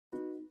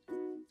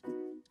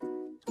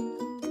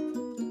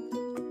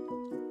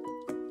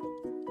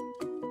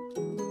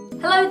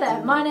Hello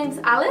there, my name's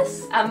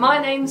Alice. And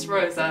my name's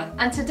Rosa.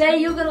 And today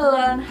you're going to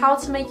learn how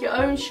to make your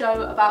own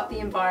show about the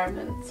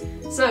environment.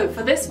 So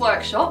for this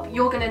workshop,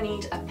 you're going to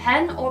need a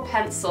pen or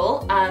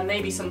pencil and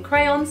maybe some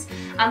crayons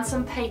and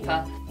some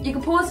paper. You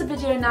can pause the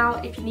video now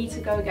if you need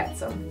to go get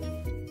some.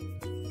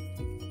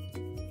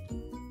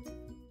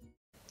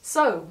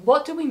 So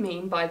what do we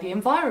mean by the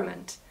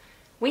environment?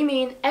 We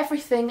mean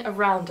everything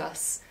around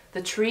us.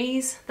 The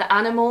trees, the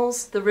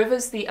animals, the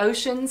rivers, the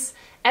oceans,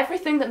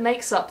 everything that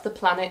makes up the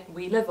planet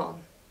we live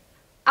on.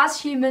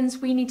 As humans,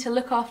 we need to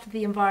look after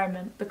the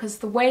environment because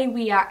the way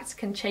we act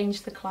can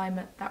change the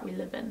climate that we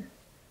live in.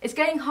 It's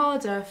getting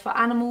harder for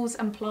animals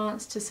and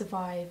plants to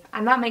survive,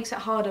 and that makes it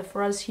harder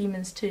for us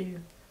humans too.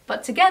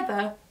 But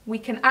together, we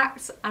can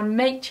act and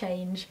make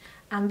change,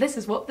 and this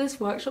is what this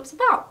workshop's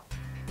about.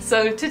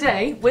 So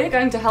today, we're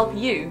going to help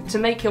you to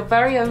make your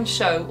very own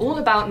show all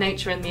about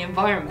nature and the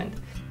environment.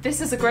 This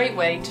is a great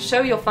way to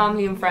show your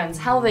family and friends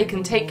how they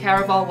can take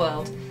care of our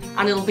world,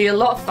 and it'll be a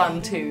lot of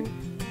fun too.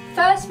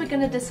 First, we're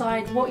going to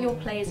decide what your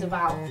play is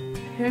about.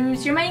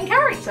 Who's your main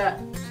character?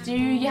 Do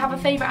you have a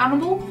favourite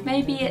animal?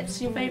 Maybe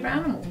it's your favourite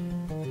animal.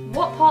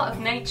 What part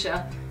of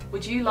nature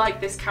would you like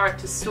this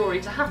character's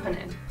story to happen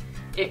in?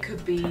 It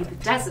could be the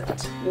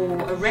desert or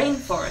a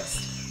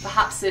rainforest.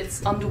 Perhaps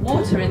it's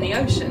underwater in the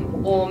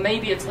ocean, or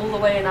maybe it's all the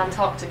way in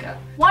Antarctica.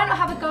 Why not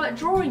have a go at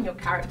drawing your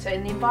character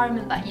in the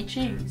environment that you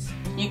choose?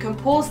 You can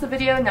pause the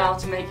video now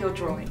to make your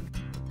drawing.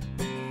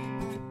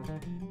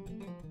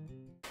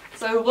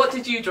 So what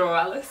did you draw,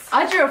 Alice?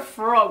 I drew a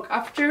frog.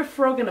 I drew a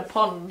frog in a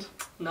pond.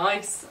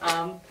 Nice.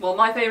 Well,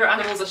 my favourite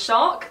animal's a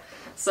shark,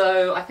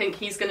 so I think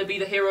he's going to be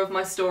the hero of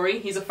my story.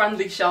 He's a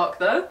friendly shark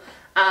though,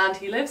 and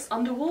he lives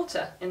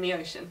underwater in the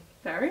ocean.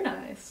 Very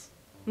nice.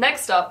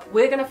 Next up,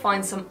 we're going to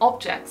find some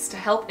objects to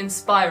help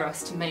inspire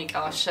us to make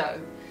our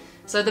show.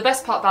 So the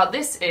best part about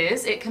this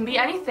is it can be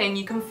anything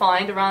you can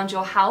find around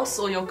your house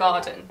or your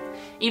garden.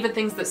 Even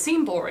things that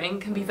seem boring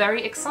can be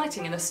very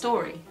exciting in a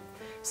story.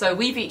 So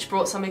we've each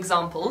brought some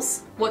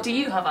examples. What do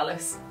you have,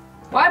 Alice?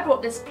 Well, I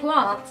brought this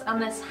plant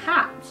and this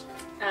hat.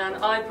 And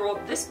I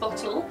brought this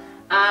bottle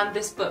and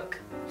this book.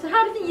 So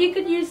how do you think you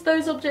could use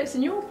those objects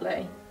in your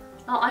play?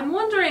 I'm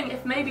wondering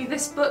if maybe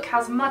this book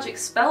has magic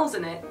spells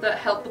in it that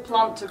help the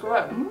plant to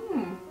grow.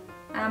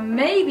 And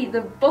maybe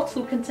the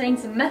bottle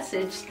contains a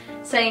message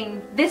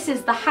saying, "This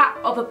is the hat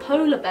of a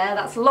polar bear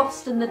that's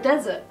lost in the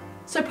desert."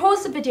 So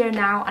pause the video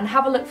now and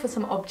have a look for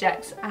some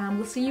objects, and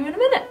we'll see you in a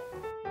minute.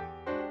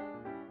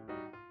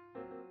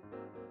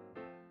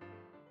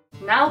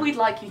 Now we'd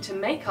like you to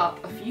make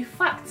up a few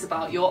facts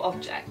about your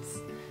objects.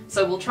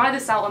 So we'll try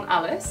this out on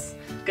Alice.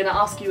 I'm going to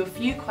ask you a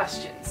few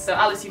questions. So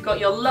Alice, you've got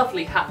your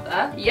lovely hat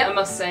there. Yep. I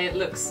must say it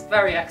looks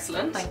very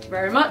excellent. Thank you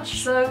very much.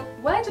 So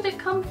where did it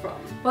come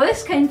from? Well,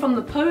 this came from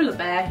the polar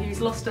bear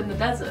who's lost in the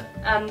desert.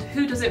 And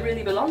who does it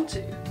really belong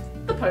to?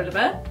 The polar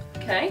bear.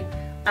 Okay.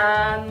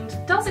 And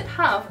does it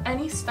have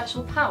any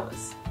special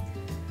powers?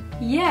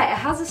 Yeah, it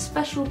has a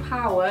special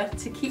power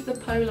to keep the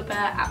polar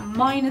bear at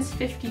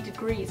 -50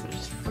 degrees, which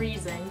is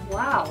freezing.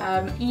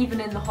 Wow.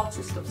 Even in the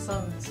hottest of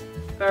suns.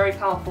 Very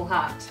powerful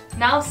hat.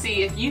 Now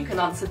see if you can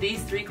answer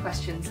these 3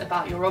 questions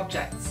about your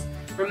objects.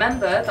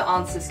 Remember, the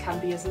answers can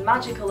be as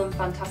magical and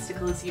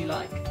fantastical as you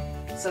like.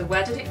 So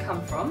where did it come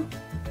from?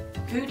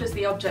 Who does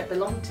the object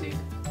belong to?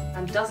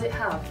 And does it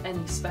have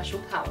any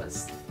special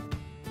powers?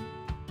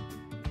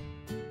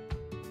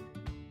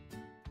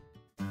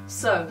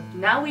 So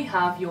now we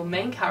have your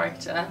main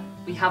character,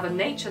 we have a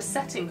nature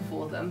setting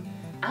for them,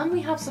 and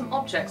we have some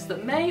objects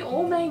that may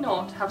or may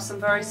not have some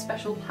very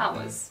special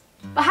powers.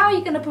 But how are you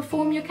going to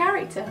perform your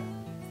character?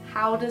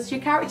 How does your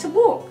character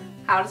walk?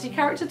 How does your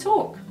character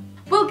talk?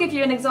 We'll give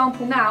you an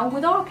example now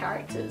with our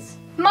characters.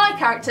 My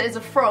character is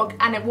a frog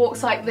and it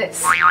walks like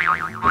this. And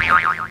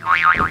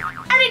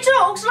it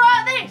talks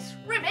like this!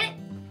 Ribbit!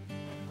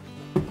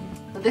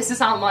 This is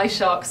how my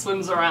shark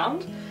swims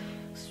around.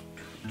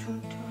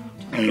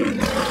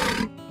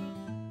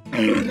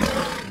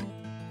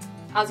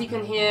 As you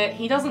can hear,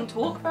 he doesn't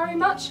talk very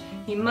much,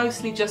 he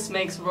mostly just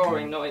makes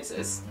roaring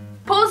noises.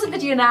 Pause the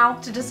video now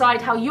to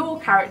decide how your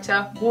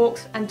character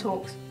walks and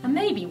talks, and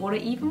maybe what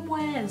it even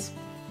wears.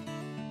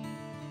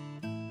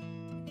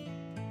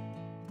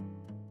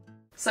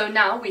 So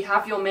now we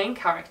have your main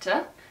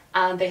character,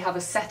 and they have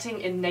a setting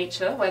in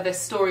nature where this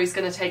story is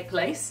going to take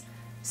place.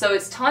 So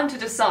it's time to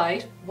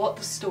decide what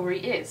the story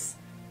is.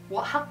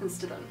 What happens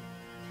to them?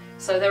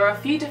 So there are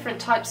a few different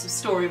types of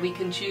story we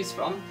can choose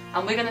from,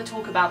 and we're going to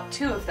talk about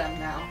 2 of them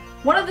now.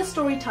 One of the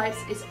story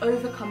types is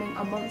overcoming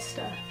a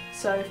monster.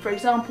 So for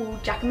example,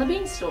 Jack and the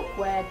Beanstalk,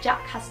 where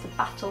Jack has to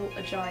battle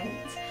a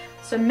giant.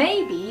 So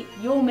maybe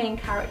your main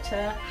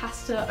character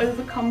has to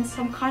overcome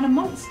some kind of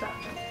monster.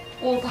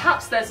 Or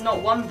perhaps there's not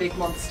one big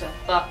monster,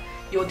 but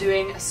you're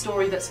doing a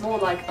story that's more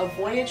like a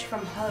voyage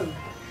from home.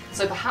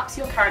 So perhaps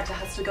your character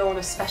has to go on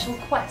a special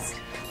quest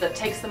that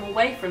takes them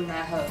away from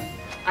their home,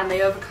 and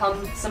they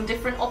overcome some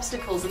different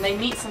obstacles and they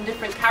meet some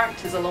different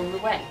characters along the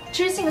way.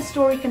 Choosing a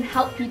story can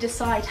help you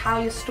decide how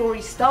your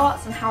story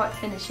starts and how it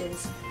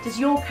finishes. Does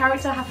your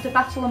character have to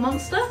battle a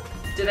monster?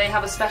 Do they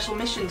have a special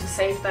mission to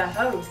save their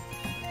home?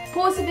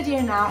 Pause the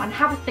video now and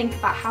have a think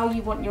about how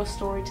you want your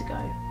story to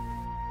go.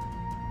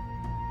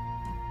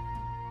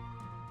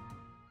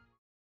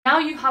 Now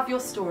you have your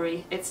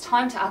story, it's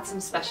time to add some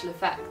special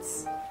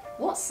effects.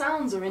 What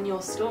sounds are in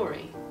your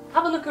story?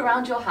 Have a look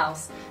around your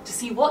house to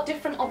see what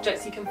different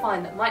objects you can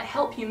find that might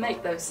help you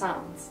make those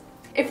sounds.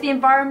 If the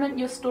environment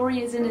your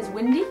story is in is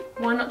windy,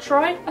 why not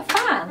try a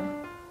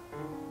fan?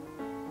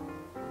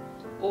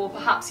 Or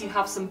perhaps you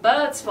have some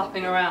birds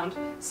flapping around,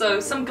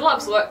 so some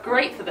gloves work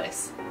great for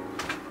this.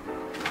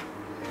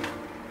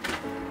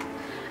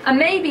 And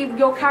maybe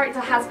your character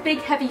has big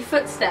heavy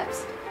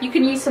footsteps. You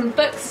can use some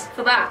books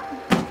for that.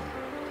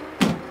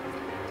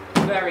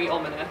 Very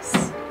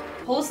ominous.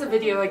 Pause the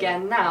video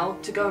again now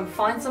to go and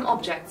find some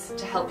objects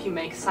to help you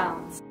make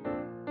sounds.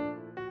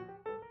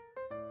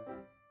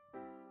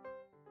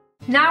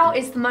 Now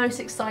is the most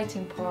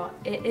exciting part.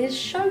 It is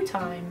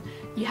showtime.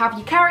 You have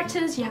your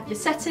characters, you have your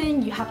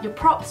setting, you have your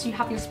props, you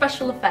have your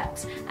special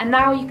effects, and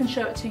now you can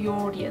show it to your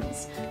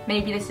audience.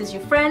 Maybe this is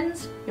your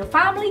friends, your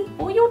family,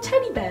 or your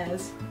teddy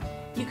bears.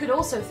 You could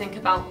also think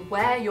about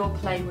where your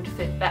play would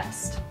fit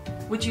best.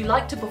 Would you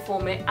like to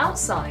perform it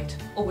outside,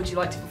 or would you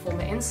like to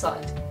perform it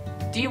inside?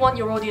 Do you want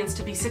your audience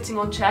to be sitting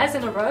on chairs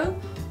in a row,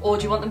 or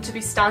do you want them to be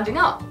standing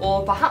up,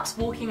 or perhaps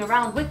walking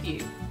around with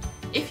you?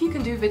 If you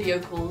can do video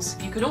calls,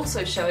 you could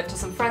also show it to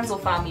some friends or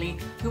family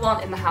who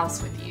aren't in the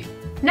house with you.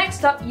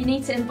 Next up, you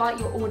need to invite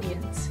your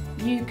audience.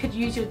 You could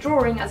use your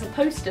drawing as a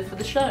poster for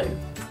the show.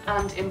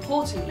 And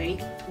importantly,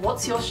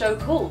 what's your show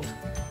called?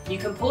 You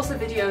can pause the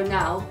video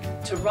now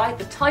to write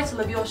the title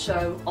of your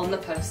show on the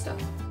poster.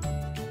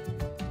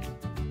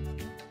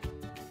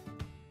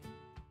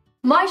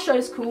 My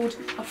show's called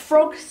A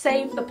Frog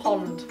Saved the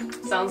Pond.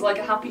 Sounds like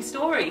a happy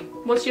story.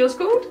 What's yours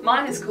called?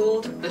 Mine is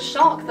called The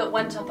Shark That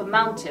Went Up a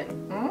Mountain.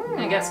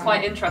 It gets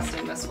quite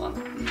interesting, this one.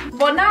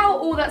 Well, now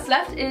all that's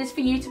left is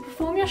for you to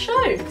perform your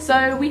show.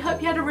 So we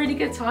hope you had a really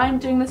good time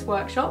doing this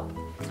workshop.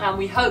 And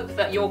we hope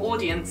that your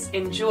audience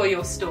enjoy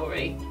your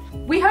story.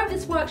 We hope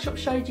this workshop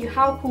showed you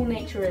how cool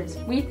nature is.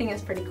 We think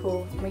it's pretty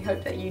cool, and we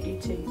hope that you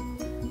do too.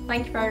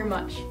 Thank you very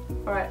much.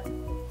 Alright.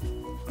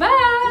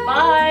 Bye!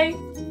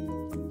 Bye!